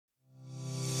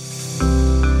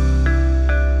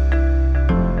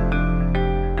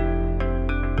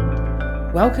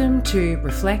Welcome to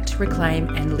Reflect,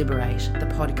 Reclaim and Liberate, the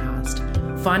podcast,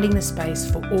 finding the space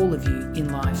for all of you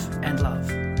in life and love.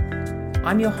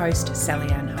 I'm your host,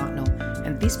 Sally Ann Hartnell,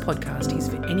 and this podcast is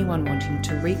for anyone wanting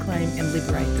to reclaim and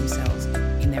liberate themselves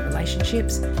in their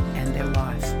relationships and their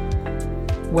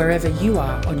life. Wherever you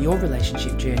are on your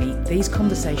relationship journey, these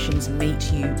conversations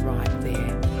meet you right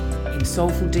there, in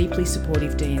soulful, deeply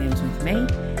supportive D&Ms with me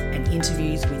and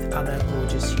interviews with other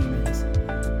gorgeous humans,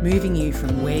 moving you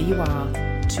from where you are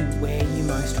to where you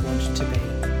most want to be.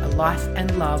 A life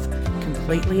and love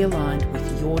completely aligned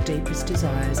with your deepest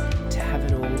desires to have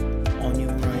it all on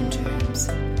your own terms.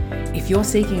 If you're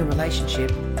seeking a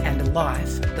relationship and a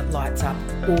life that lights up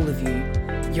all of you,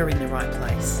 you're in the right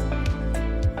place.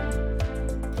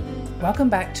 Welcome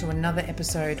back to another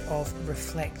episode of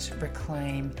Reflect,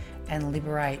 Reclaim and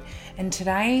Liberate. And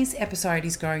today's episode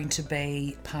is going to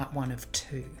be part 1 of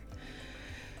 2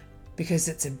 because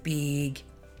it's a big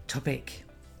topic.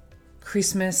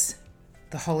 Christmas,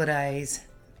 the holidays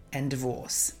and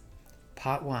divorce.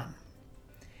 Part 1.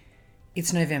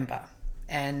 It's November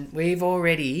and we've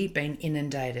already been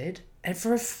inundated, and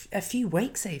for a few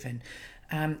weeks even,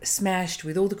 smashed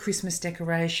with all the Christmas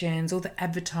decorations, all the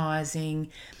advertising,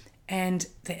 and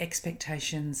the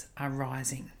expectations are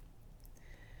rising.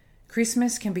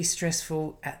 Christmas can be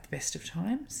stressful at the best of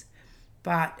times,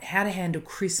 but how to handle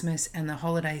Christmas and the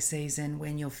holiday season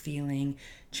when you're feeling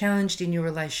challenged in your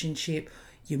relationship,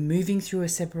 you're moving through a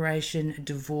separation, a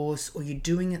divorce, or you're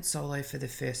doing it solo for the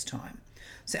first time.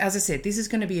 So as I said, this is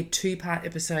going to be a 2-part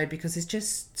episode because there's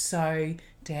just so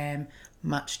damn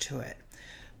much to it.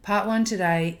 Part 1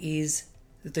 today is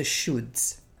the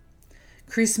shoulds.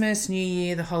 Christmas, New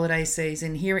Year, the holiday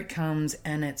season, here it comes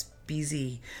and it's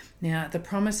busy. Now, the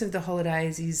promise of the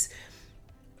holidays is,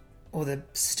 or the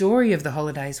story of the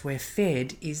holidays we're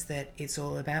fed, is that it's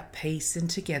all about peace and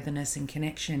togetherness and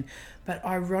connection. But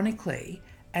ironically,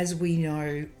 as we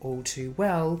know all too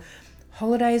well,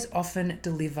 holidays often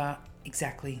deliver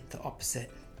exactly the opposite.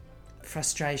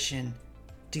 Frustration,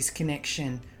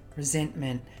 disconnection,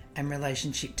 resentment, and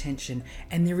relationship tension.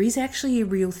 And there is actually a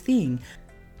real thing.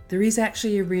 There is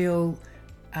actually a real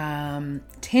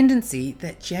tendency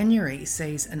that January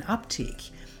sees an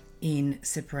uptick in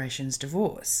separations,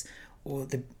 divorce, or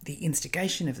the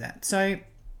instigation of that. So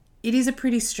it is a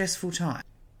pretty stressful time,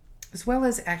 as well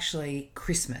as actually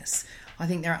Christmas. I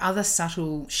think there are other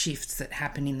subtle shifts that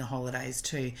happen in the holidays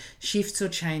too. Shifts or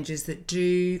changes that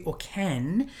do or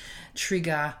can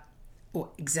trigger or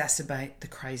exacerbate the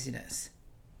craziness.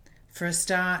 For a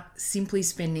start, simply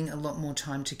spending a lot more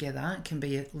time together can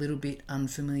be a little bit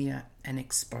unfamiliar and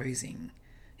exposing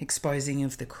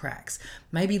of the cracks.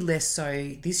 Maybe less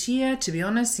so this year, to be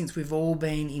honest, since we've all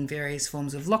been in various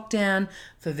forms of lockdown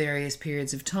for various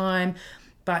periods of time.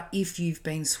 But if you've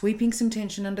been sweeping some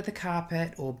tension under the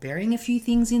carpet or burying a few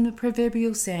things in the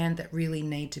proverbial sand that really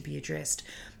need to be addressed,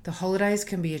 the holidays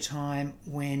can be a time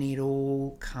when it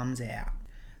all comes out.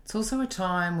 It's also a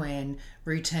time when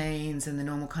routines and the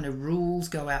normal kind of rules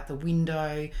go out the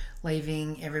window,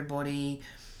 leaving everybody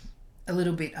a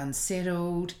little bit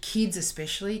unsettled. Kids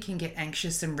especially can get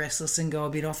anxious and restless and go a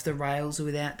bit off the rails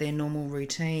without their normal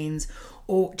routines,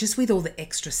 or just with all the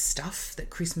extra stuff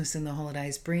that Christmas and the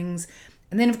holidays brings.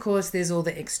 And then, of course, there's all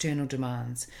the external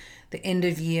demands. The end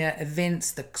of year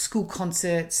events, the school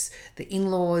concerts, the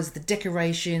in-laws, the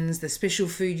decorations, the special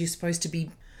food you're supposed to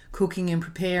be cooking and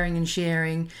preparing and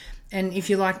sharing. And if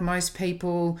you're like most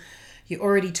people, you're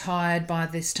already tired by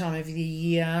this time of the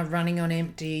year, running on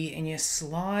empty, and you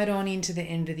slide on into the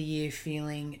end of the year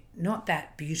feeling not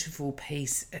that beautiful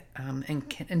peace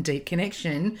and deep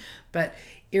connection, but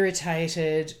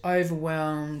irritated,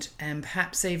 overwhelmed, and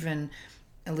perhaps even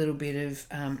a little bit of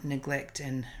neglect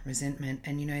and resentment.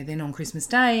 And, then on Christmas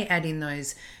Day, add in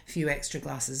those few extra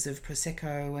glasses of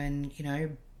Prosecco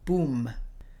and, boom.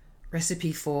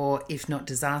 Recipe for, if not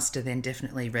disaster, then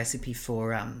definitely recipe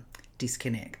for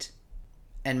disconnect.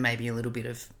 And maybe a little bit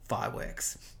of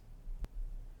fireworks.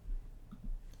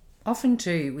 Often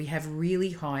too, we have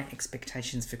really high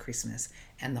expectations for Christmas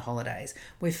and the holidays.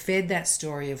 We're fed that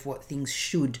story of what things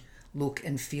should look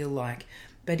and feel like.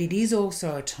 But it is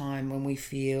also a time when we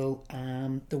feel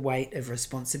the weight of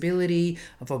responsibility,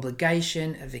 of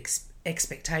obligation, of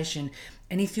expectation.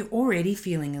 And if you're already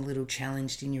feeling a little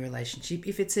challenged in your relationship,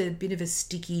 if it's a bit of a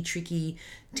sticky, tricky,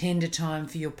 tender time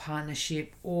for your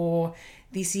partnership, or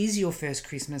this is your first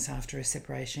Christmas after a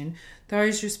separation,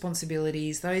 those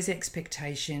responsibilities, those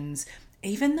expectations,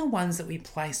 even the ones that we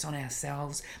place on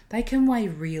ourselves, they can weigh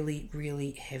really,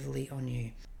 really heavily on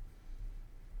you.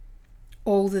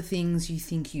 All the things you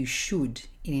think you should,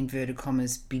 in inverted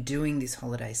commas, be doing this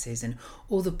holiday season,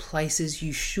 all the places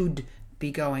you should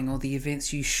be going, or the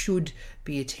events you should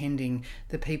be attending,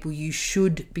 the people you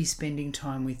should be spending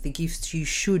time with, the gifts you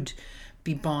should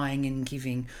be buying and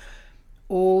giving.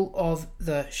 All of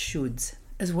the shoulds,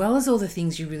 as well as all the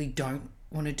things you really don't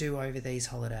want to do over these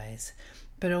holidays.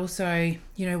 But also,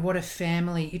 what a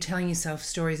family, you're telling yourself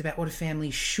stories about what a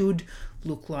family should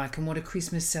look like and what a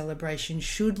Christmas celebration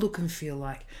should look and feel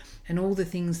like, and all the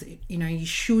things that, you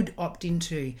should opt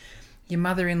into. Your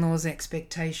mother-in-law's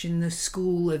expectation, the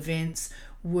school events,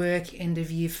 work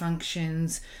end-of-year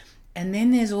functions. And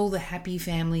then there's all the happy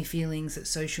family feelings that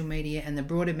social media and the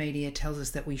broader media tells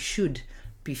us that we should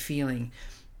be feeling,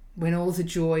 when all the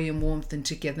joy and warmth and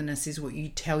togetherness is what you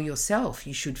tell yourself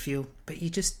you should feel, but you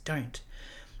just don't.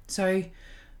 So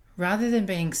rather than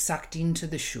being sucked into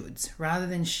the shoulds, rather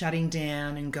than shutting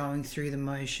down and going through the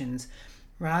motions,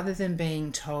 rather than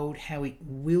being told how it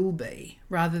will be,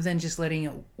 rather than just letting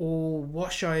it all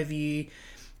wash over you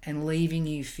and leaving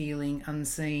you feeling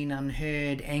unseen,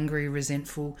 unheard, angry,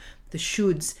 resentful, the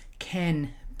shoulds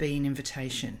can be an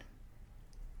invitation.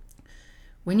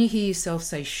 When you hear yourself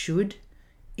say should,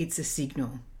 it's a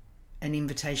signal, an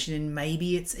invitation, and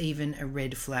maybe it's even a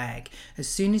red flag. As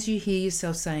soon as you hear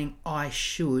yourself saying I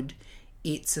should,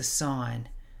 it's a sign,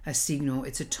 a signal.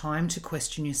 It's a time to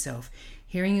question yourself.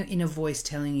 Hearing your inner voice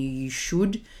telling you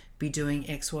should be doing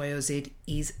X, Y, or Z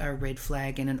is a red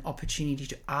flag and an opportunity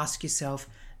to ask yourself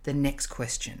the next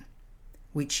question,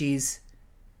 which is,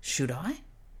 should I?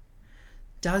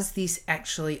 Does this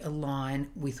actually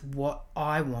align with what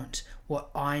I want,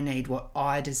 what I need, what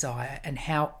I desire, and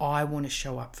how I want to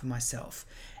show up for myself?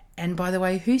 And by the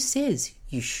way, who says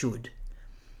you should?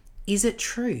 Is it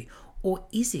true? Or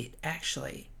is it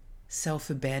actually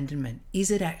self-abandonment?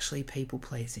 Is it actually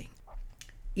people-pleasing?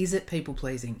 Is it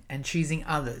people-pleasing and choosing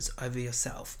others over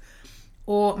yourself?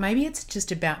 Or maybe it's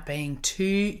just about being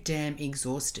too damn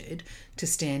exhausted to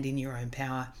stand in your own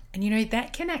power. And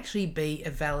that can actually be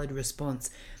a valid response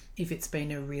if it's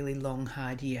been a really long,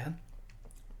 hard year,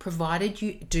 provided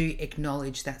you do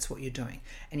acknowledge that's what you're doing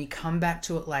and you come back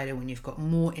to it later when you've got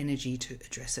more energy to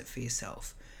address it for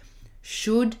yourself.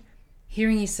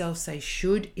 Hearing yourself say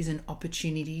should is an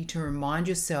opportunity to remind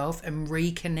yourself and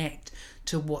reconnect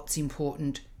to what's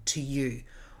important to you,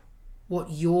 what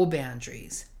your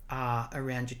boundaries are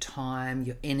around your time,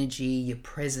 your energy, your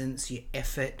presence, your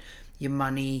effort, your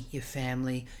money, your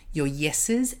family, your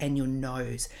yeses and your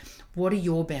nos. What are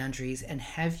your boundaries, and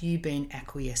have you been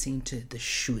acquiescing to the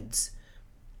shoulds?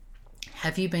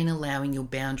 Have you been allowing your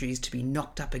boundaries to be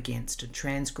knocked up against or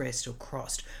transgressed or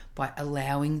crossed by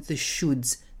allowing the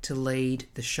shoulds to lead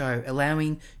the show,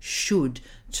 allowing should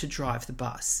to drive the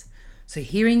bus? So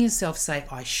hearing yourself say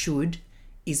I should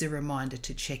is a reminder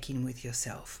to check in with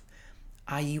yourself.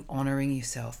 Are you honouring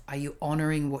yourself? Are you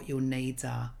honouring what your needs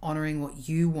are? Honouring what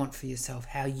you want for yourself,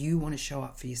 how you want to show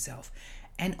up for yourself,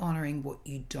 and honouring what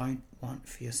you don't want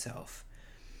for yourself.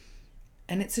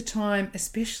 And it's a time,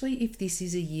 especially if this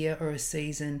is a year or a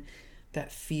season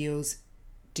that feels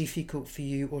difficult for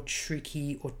you or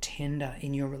tricky or tender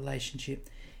in your relationship,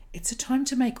 it's a time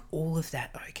to make all of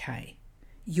that okay.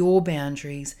 Your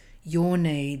boundaries, your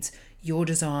needs, your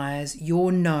desires,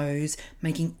 your no's,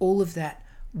 making all of that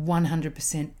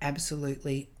 100%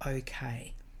 absolutely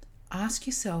okay. Ask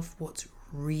yourself what's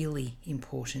really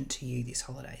important to you this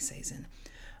holiday season.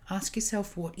 Ask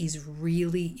yourself what is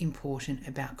really important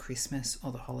about Christmas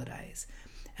or the holidays.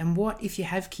 And if you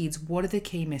have kids, what are the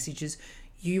key messages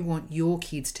you want your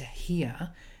kids to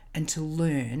hear and to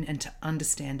learn and to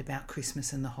understand about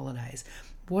Christmas and the holidays?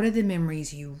 What are the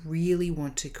memories you really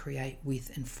want to create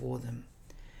with and for them?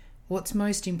 What's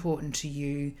most important to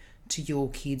you, to your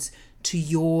kids, to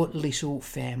your little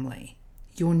family,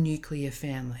 your nuclear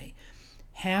family?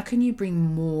 How can you bring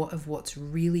more of what's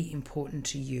really important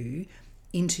to you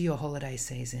into your holiday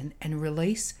season and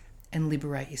release and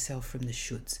liberate yourself from the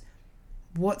shoulds?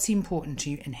 What's important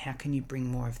to you, and how can you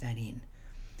bring more of that in?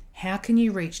 How can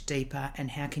you reach deeper,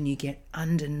 and how can you get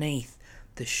underneath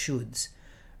the shoulds?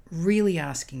 Really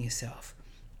asking yourself,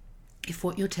 if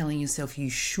what you're telling yourself you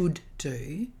should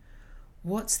do,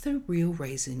 what's the real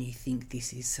reason you think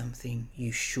this is something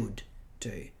you should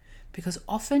do? Because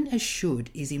often a should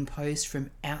is imposed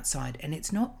from outside and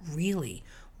it's not really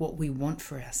what we want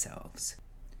for ourselves.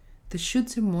 The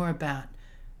shoulds are more about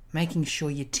making sure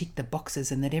you tick the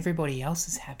boxes and that everybody else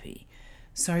is happy.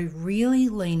 So really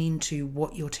lean into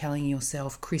what you're telling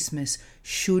yourself Christmas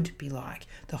should be like,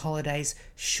 the holidays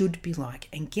should be like,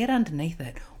 and get underneath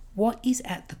it. What is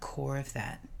at the core of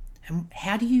that? And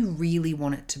how do you really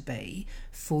want it to be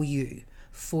for you,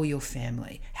 for your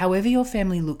family? However your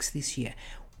family looks this year,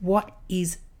 what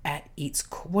is at its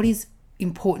core? What is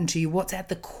important to you? What's at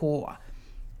the core?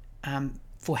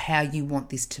 for how you want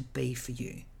this to be for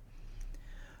you.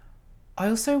 I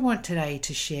also want today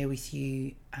to share with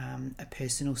you a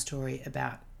personal story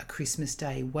about a Christmas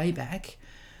day way back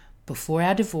before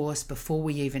our divorce, before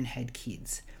we even had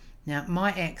kids. Now,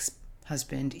 my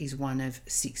ex-husband is one of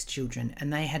 6 children,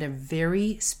 and they had a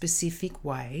very specific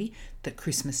way that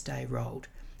Christmas Day rolled.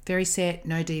 Very set,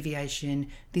 no deviation.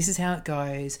 This is how it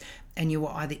goes. And you were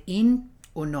either in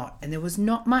or not. And there was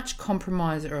not much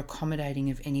compromise or accommodating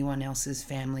of anyone else's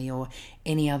family or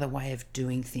any other way of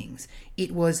doing things.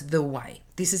 It was the way.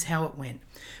 This is how it went,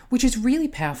 which is really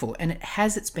powerful, and it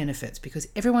has its benefits because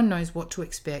everyone knows what to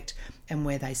expect and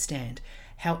where they stand.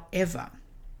 However,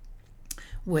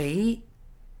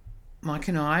 Mike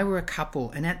and I were a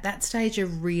couple, and at that stage a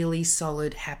really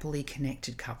solid, happily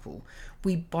connected couple.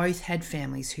 We both had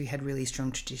families who had really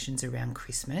strong traditions around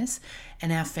Christmas,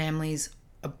 and our families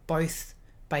are both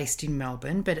based in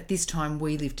Melbourne, but at this time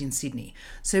we lived in Sydney.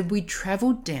 So we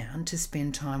travelled down to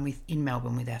spend time in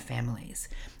Melbourne with our families.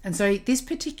 And so this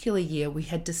particular year we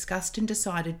had discussed and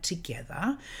decided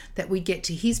together that we'd get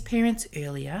to his parents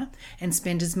earlier and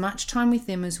spend as much time with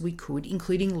them as we could,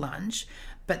 including lunch,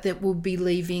 but that we'll be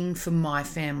leaving for my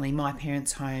family, my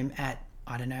parents' home at,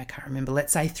 I can't remember,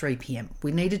 let's say 3 p.m.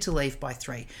 We needed to leave by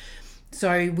 3.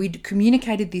 So we'd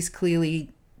communicated this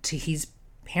clearly to his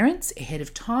parents ahead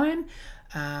of time.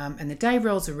 And the day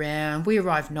rolls around. We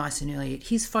arrived nice and early at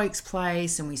his folks'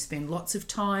 place, and we spend lots of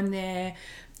time there,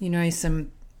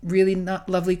 some really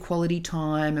lovely quality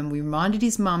time. And we reminded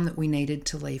his mum that we needed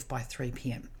to leave by 3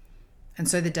 p.m. And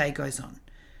so the day goes on.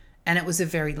 And it was a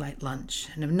very late lunch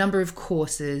and a number of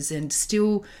courses, and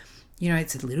still,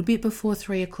 it's a little bit before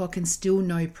 3 o'clock and still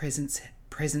no presents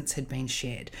had been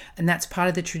shared. And that's part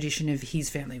of the tradition of his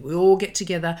family. We all get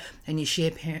together and you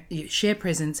share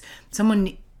presents.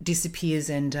 Someone disappears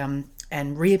and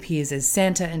reappears as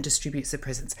Santa and distributes the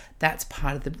presents. That's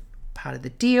part of the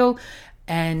deal,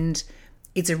 and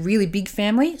it's a really big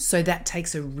family, so that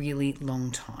takes a really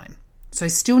long time. So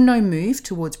still no move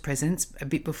towards presents a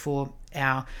bit before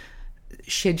our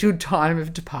scheduled time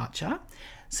of departure.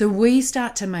 So we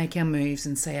start to make our moves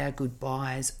and say our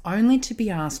goodbyes, only to be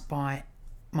asked by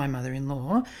my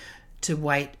mother-in-law to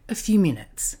wait a few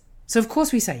minutes. So of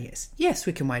course we say yes,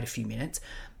 we can wait a few minutes.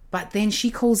 But then she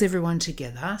calls everyone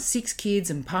together, 6 kids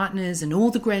and partners and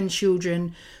all the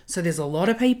grandchildren. So there's a lot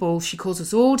of people. She calls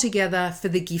us all together for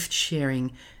the gift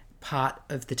sharing part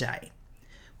of the day,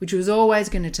 which was always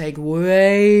going to take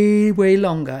way, way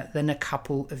longer than a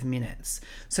couple of minutes.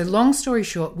 So long story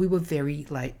short, we were very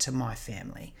late to my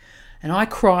family. And I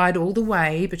cried all the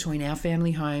way between our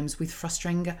family homes with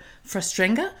frustration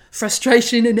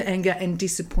and anger and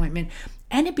disappointment,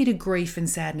 and a bit of grief and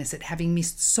sadness at having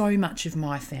missed so much of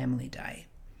my family day.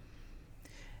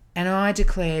 And I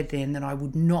declared then that I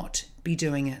would not be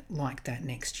doing it like that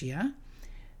next year.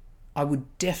 I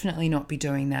would definitely not be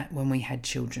doing that when we had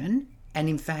children. And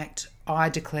in fact, I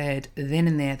declared then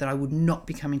and there that I would not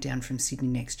be coming down from Sydney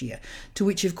next year. To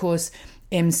which, of course,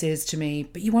 Em says to me,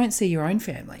 "But you won't see your own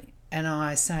family." And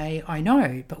I say, "I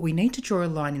know, but we need to draw a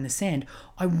line in the sand.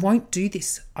 I won't do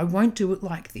this. I won't do it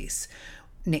like this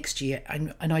next year.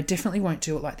 And I definitely won't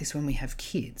do it like this when we have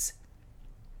kids."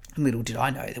 And little did I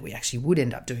know that we actually would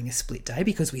end up doing a split day,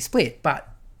 because we split,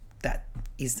 but that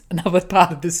is another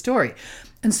part of the story.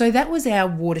 And so that was our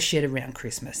watershed around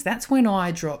Christmas. That's when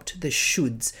I dropped the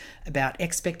shoulds about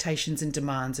expectations and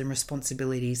demands and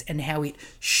responsibilities and how it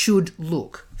should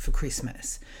look for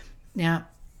Christmas. Now,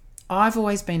 I've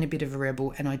always been a bit of a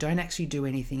rebel, and I don't actually do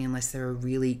anything unless there are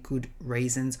really good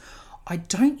reasons. I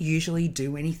don't usually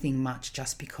do anything much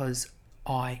just because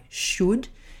I should,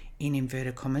 in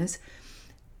inverted commas.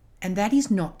 And that is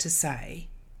not to say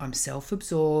I'm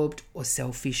self-absorbed or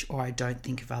selfish or I don't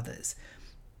think of others.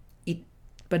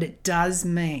 But it does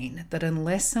mean that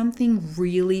unless something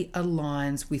really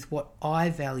aligns with what I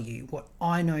value, what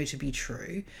I know to be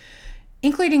true,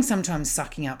 including sometimes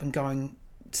sucking it up and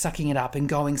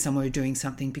going somewhere or doing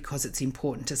something because it's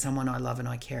important to someone I love and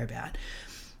I care about,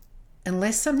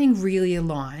 unless something really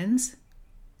aligns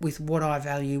with what I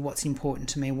value, what's important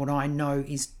to me, what I know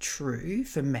is true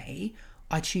for me,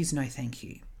 I choose no thank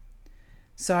you.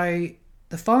 So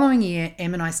the following year,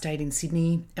 Em and I stayed in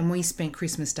Sydney, and we spent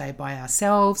Christmas Day by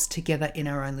ourselves, together in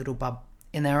our own little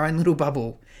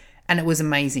bubble. And it was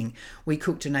amazing. We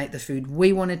cooked and ate the food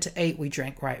we wanted to eat. We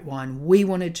drank great wine we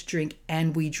wanted to drink,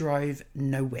 and we drove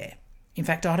nowhere. In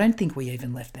fact, I don't think we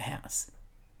even left the house.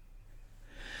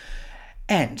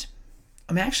 And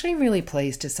I'm actually really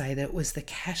pleased to say that it was the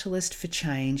catalyst for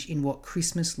change in what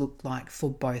Christmas looked like for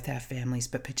both our families,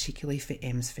 but particularly for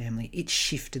Em's family. It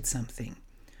shifted something.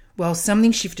 Well,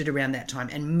 something shifted around that time,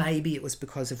 and maybe it was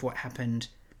because of what happened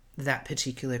that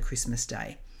particular Christmas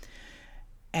day.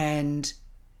 And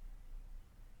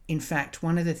in fact,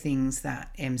 one of the things that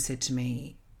Em said to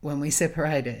me when we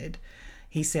separated,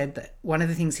 he said that one of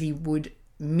the things he would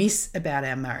miss about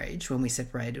our marriage when we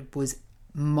separated was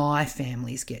my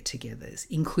family's get-togethers,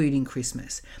 including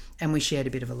Christmas. And we shared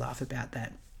a bit of a laugh about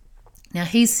that. Now,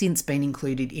 he's since been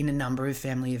included in a number of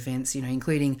family events,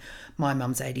 including my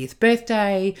mum's 80th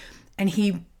birthday, and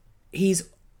he's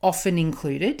often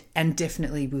included and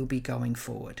definitely will be going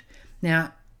forward.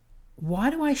 Now, why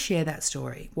do I share that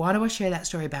story? Why do I share that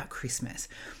story about Christmas?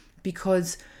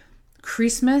 Because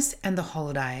Christmas and the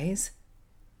holidays,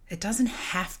 it doesn't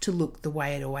have to look the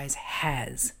way it always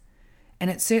has. And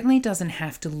it certainly doesn't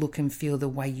have to look and feel the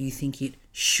way you think it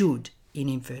should, in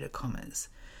inverted commas.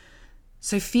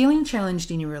 So feeling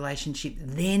challenged in your relationship,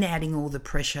 then adding all the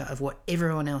pressure of what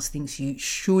everyone else thinks you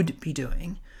should be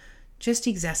doing, just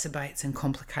exacerbates and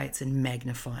complicates and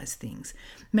magnifies things.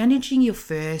 Managing your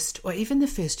first or even the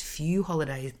first few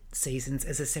holiday seasons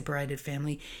as a separated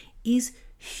family is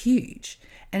huge,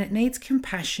 and it needs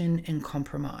compassion and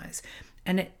compromise.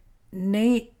 And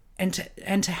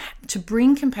to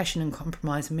bring compassion and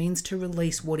compromise means to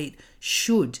release what it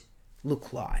should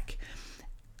look like.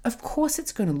 Of course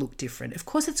it's going to look different. Of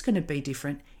course it's going to be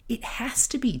different. It has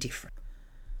to be different.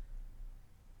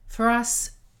 For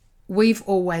us, we've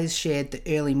always shared the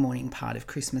early morning part of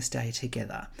Christmas Day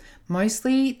together.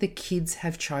 Mostly the kids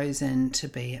have chosen to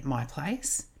be at my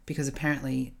place because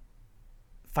apparently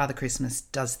Father Christmas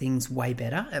does things way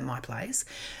better at my place.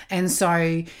 And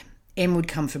so Em would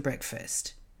come for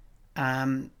breakfast.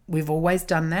 We've always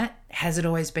done that. Has it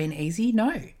always been easy?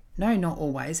 No, not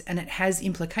always. And it has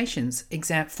implications.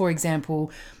 For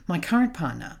example, my current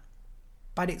partner.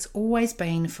 But it's always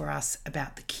been for us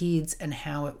about the kids and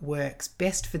how it works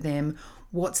best for them,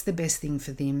 what's the best thing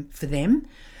for them.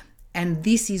 And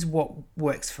this is what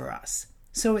works for us.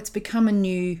 So it's become a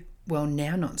new, well,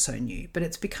 now not so new, but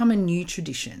it's become a new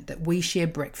tradition that we share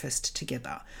breakfast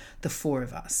together, the four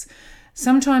of us.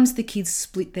 Sometimes the kids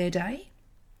split their day.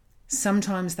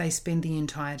 Sometimes they spend the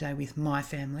entire day with my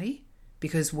family,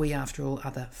 because we, after all,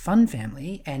 are the fun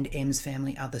family and Em's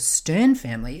family are the stern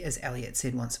family, as Elliot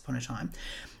said once upon a time.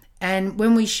 And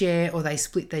when we share or they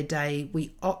split their day,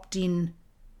 we opt in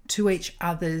to each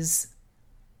other's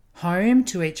home,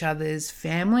 to each other's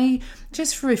family,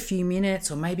 just for a few minutes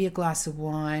or maybe a glass of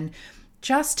wine,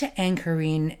 just to anchor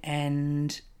in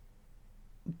and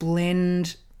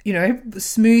blend,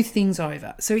 smooth things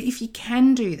over. So if you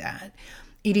can do that,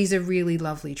 it is a really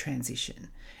lovely transition.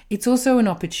 It's also an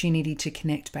opportunity to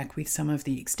connect back with some of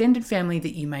the extended family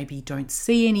that you maybe don't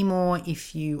see anymore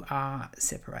if you are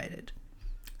separated.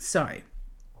 So,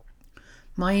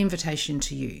 my invitation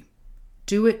to you,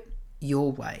 do it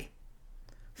your way.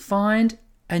 Find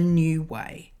a new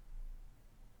way.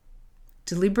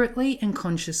 Deliberately and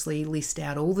consciously list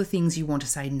out all the things you want to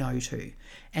say no to,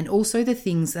 and also the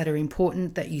things that are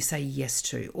important that you say yes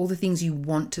to, all the things you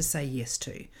want to say yes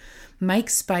to.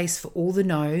 Make space for all the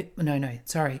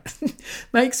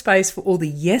Make space for all the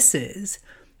yeses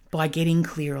by getting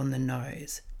clear on the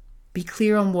no's. Be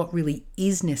clear on what really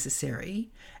is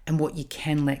necessary and what you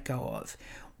can let go of.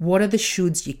 What are the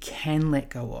shoulds you can let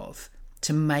go of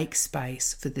to make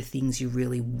space for the things you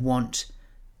really want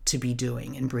to be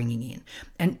doing and bringing in?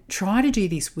 And try to do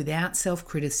this without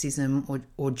self-criticism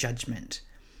or judgment.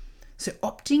 So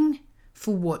opting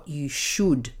for what you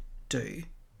should do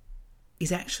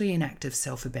is actually an act of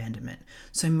self-abandonment.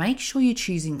 So make sure you're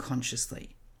choosing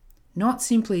consciously, not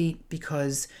simply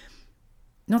because,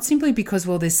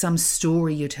 well, there's some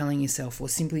story you're telling yourself or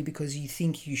simply because you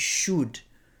think you should.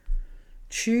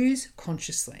 Choose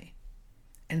consciously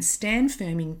and stand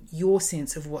firm in your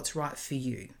sense of what's right for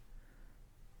you,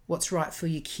 what's right for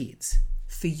your kids,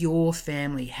 for your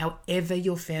family, however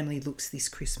your family looks this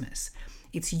Christmas.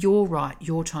 It's your right,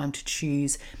 your time to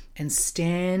choose and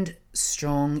stand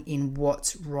strong in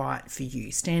what's right for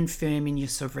you. Stand firm in your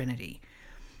sovereignty.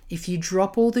 If you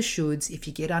drop all the shoulds, if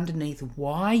you get underneath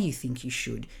why you think you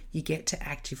should, you get to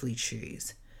actively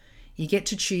choose. You get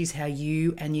to choose how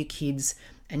you and your kids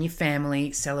and your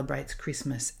family celebrates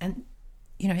Christmas. And,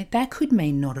 that could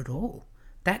mean not at all.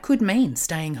 That could mean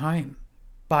staying home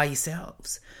by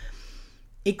yourselves.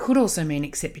 It could also mean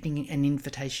accepting an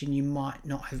invitation you might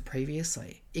not have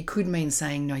previously. It could mean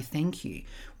saying no thank you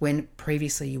when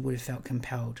previously you would have felt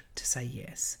compelled to say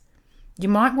yes. You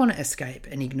might want to escape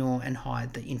and ignore and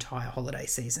hide the entire holiday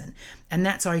season, and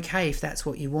that's okay if that's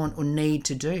what you want or need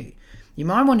to do. You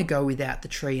might want to go without the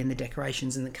tree and the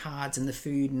decorations and the cards and the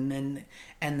food and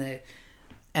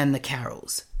the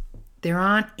carols. There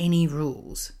aren't any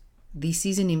rules. This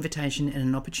is an invitation and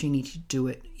an opportunity to do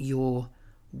it your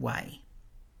way.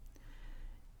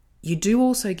 You do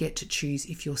also get to choose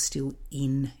if you're still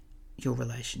in your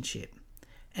relationship.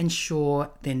 And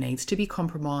sure, there needs to be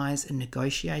compromise and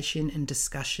negotiation and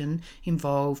discussion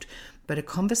involved, but a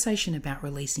conversation about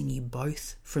releasing you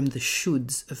both from the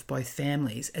shoulds of both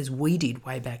families, as we did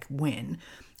way back when,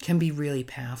 can be really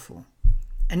powerful.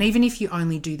 And even if you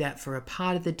only do that for a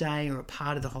part of the day or a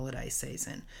part of the holiday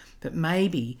season, but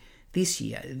maybe this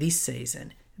year, this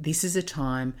season, this is a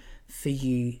time for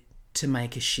you to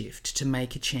make a shift, to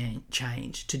make a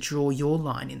change, to draw your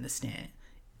line in the sand.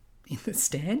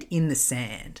 In the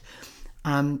sand.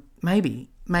 Maybe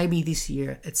this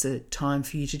year it's a time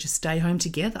for you to just stay home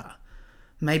together.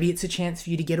 Maybe it's a chance for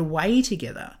you to get away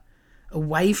together,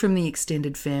 away from the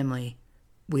extended family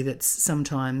with its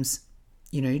sometimes,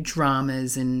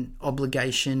 dramas and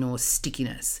obligation or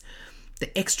stickiness.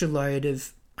 The extra load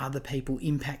of other people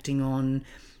impacting on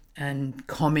and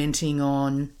commenting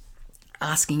on,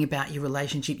 asking about your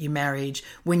relationship, your marriage,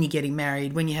 when you're getting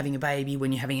married, when you're having a baby,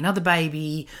 when you're having another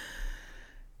baby.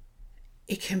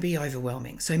 It can be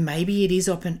overwhelming. So maybe it is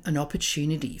an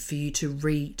opportunity for you to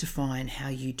redefine how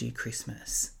you do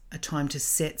Christmas, a time to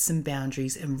set some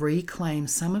boundaries and reclaim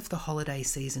some of the holiday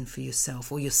season for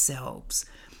yourself or yourselves.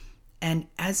 And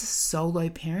as a solo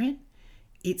parent,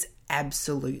 it's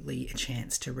absolutely a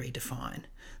chance to redefine.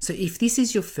 So if this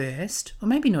is your first, or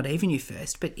maybe not even your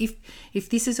first, but if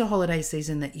this is a holiday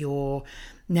season that you're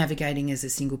navigating as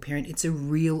a single parent, it's a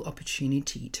real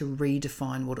opportunity to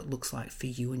redefine what it looks like for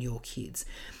you and your kids.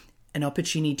 An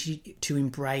opportunity to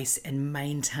embrace and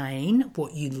maintain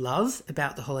what you love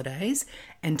about the holidays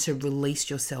and to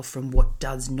release yourself from what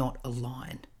does not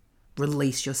align.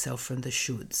 Release yourself from the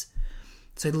shoulds.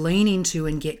 So lean into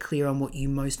and get clear on what you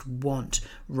most want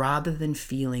rather than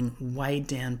feeling weighed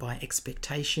down by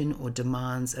expectation or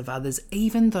demands of others,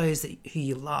 even those who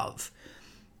you love.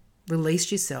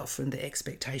 Release yourself from the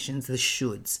expectations, the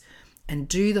shoulds, and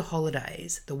do the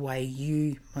holidays the way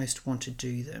you most want to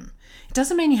do them. It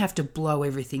doesn't mean you have to blow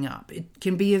everything up. It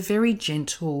can be a very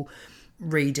gentle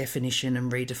redefinition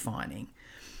and redefining.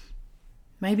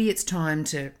 Maybe it's time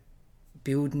to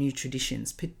build new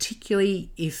traditions,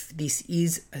 particularly if this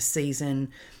is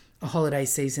a holiday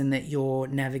season that you're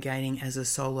navigating as a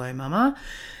solo mama.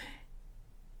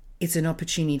 It's an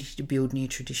opportunity to build new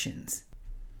traditions.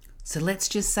 So let's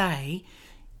just say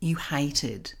you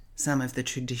hated some of the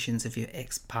traditions of your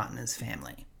ex-partner's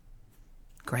family.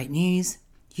 Great news.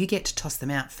 You get to toss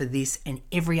them out for this and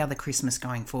every other Christmas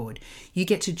going forward. You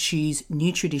get to choose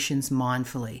new traditions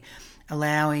mindfully,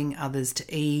 allowing others to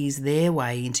ease their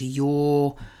way into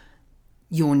your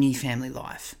new family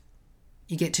life.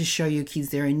 You get to show your kids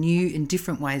there are new and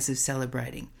different ways of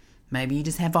celebrating. Maybe you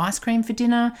just have ice cream for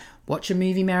dinner, watch a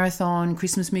movie marathon,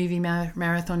 Christmas movie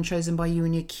marathon chosen by you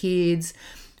and your kids,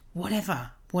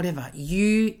 whatever.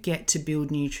 You get to build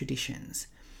new traditions.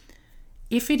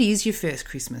 If it is your first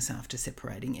Christmas after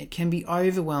separating, it can be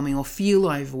overwhelming or feel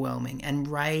overwhelming and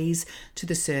raise to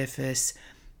the surface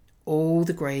all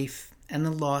the grief and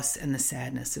the loss and the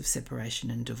sadness of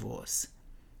separation and divorce.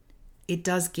 It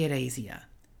does get easier.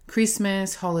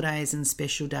 Christmas, holidays and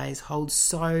special days hold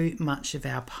so much of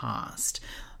our past.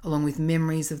 Along with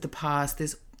memories of the past,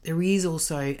 there is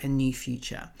also a new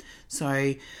future.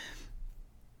 So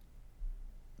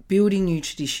building new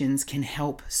traditions can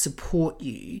help support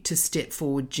you to step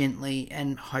forward gently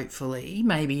and hopefully,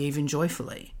 maybe even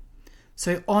joyfully.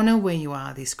 So honour where you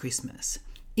are this Christmas.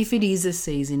 If it is a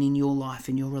season in your life,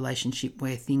 in your relationship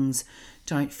where things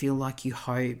don't feel like you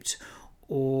hoped,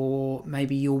 or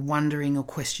maybe you're wondering or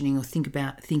questioning or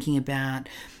thinking about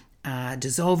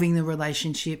dissolving the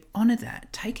relationship, honour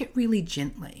that. Take it really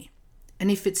gently. And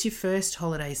if it's your first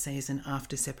holiday season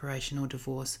after separation or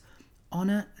divorce,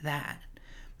 honour that.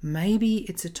 Maybe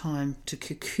it's a time to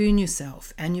cocoon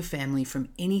yourself and your family from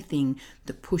anything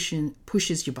that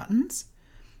pushes your buttons,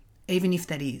 even if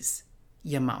that is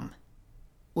your mum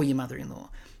or your mother-in-law.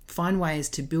 Find ways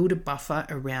to build a buffer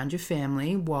around your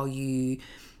family while you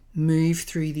move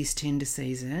through this tender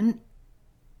season,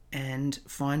 and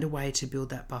find a way to build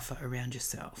that buffer around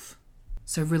yourself.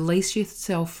 So release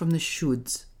yourself from the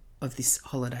shoulds of this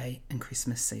holiday and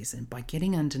Christmas season by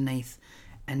getting underneath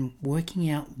and working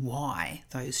out why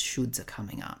those shoulds are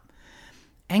coming up.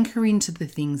 Anchor into the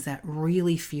things that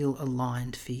really feel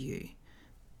aligned for you.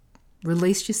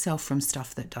 Release yourself from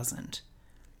stuff that doesn't.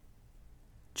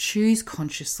 Choose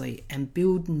consciously and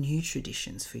build new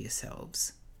traditions for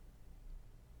yourselves.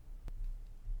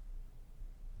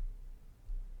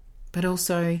 But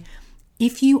also,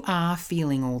 If you are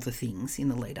feeling all the things in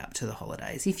the lead up to the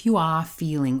holidays, if you are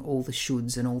feeling all the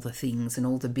shoulds and all the things and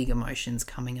all the big emotions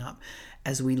coming up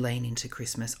as we lean into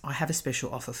Christmas, I have a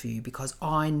special offer for you because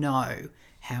I know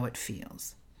how it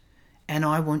feels. And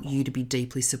I want you to be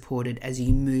deeply supported as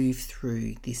you move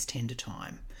through this tender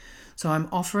time. So I'm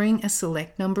offering a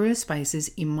select number of spaces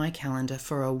in my calendar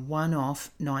for a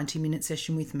one-off 90-minute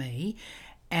session with me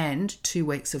and 2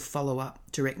 weeks of follow-up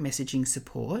direct messaging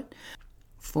support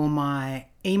for my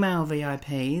email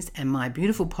VIPs and my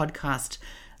beautiful podcast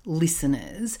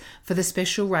listeners for the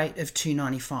special rate of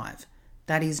 $295.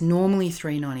 That is normally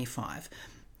 $395.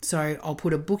 So I'll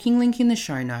put a booking link in the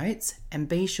show notes and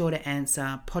be sure to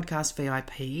answer podcast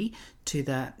VIP to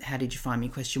the how did you find me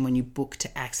question when you book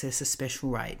to access a special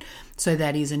rate. So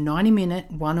that is a 90-minute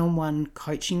one-on-one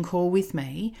coaching call with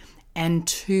me and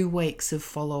 2 weeks of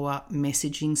follow-up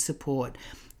messaging support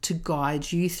to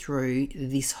guide you through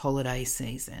this holiday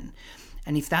season.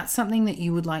 And if that's something that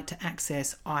you would like to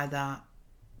access, either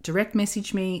direct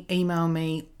message me, email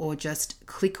me, or just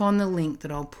click on the link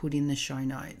that I'll put in the show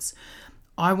notes.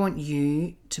 I want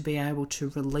you to be able to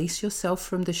release yourself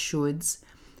from the shoulds,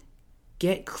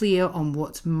 get clear on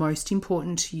what's most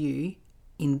important to you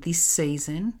in this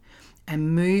season,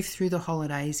 and move through the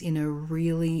holidays in a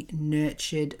really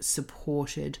nurtured,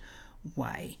 supported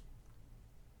way.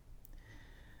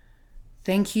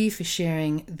 Thank you for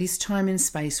sharing this time and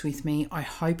space with me. I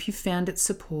hope you found it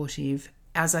supportive.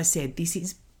 As I said, this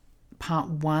is part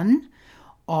 1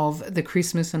 of the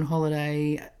Christmas and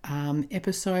holiday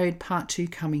episode. Part 2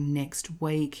 coming next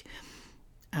week.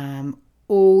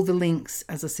 All the links,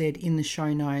 as I said, in the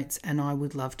show notes, and I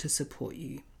would love to support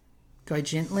you. Go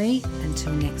gently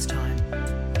until next time.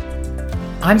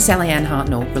 I'm Sally Ann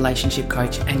Hartnell, relationship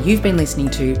coach, and you've been listening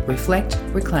to Reflect,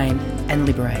 Reclaim and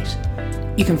Liberate.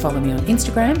 You can follow me on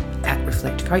Instagram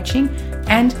 @Reflect Coaching,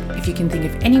 and if you can think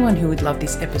of anyone who would love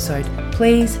this episode,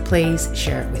 please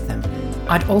share it with them.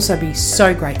 I'd also be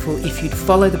so grateful if you'd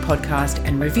follow the podcast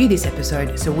and review this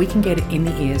episode so we can get it in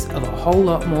the ears of a whole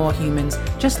lot more humans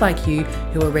just like you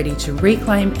who are ready to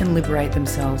reclaim and liberate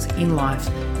themselves in life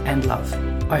and love.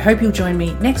 I hope you'll join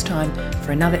me next time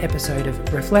for another episode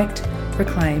of Reflect,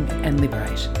 Reclaim and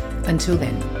Liberate. Until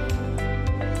then,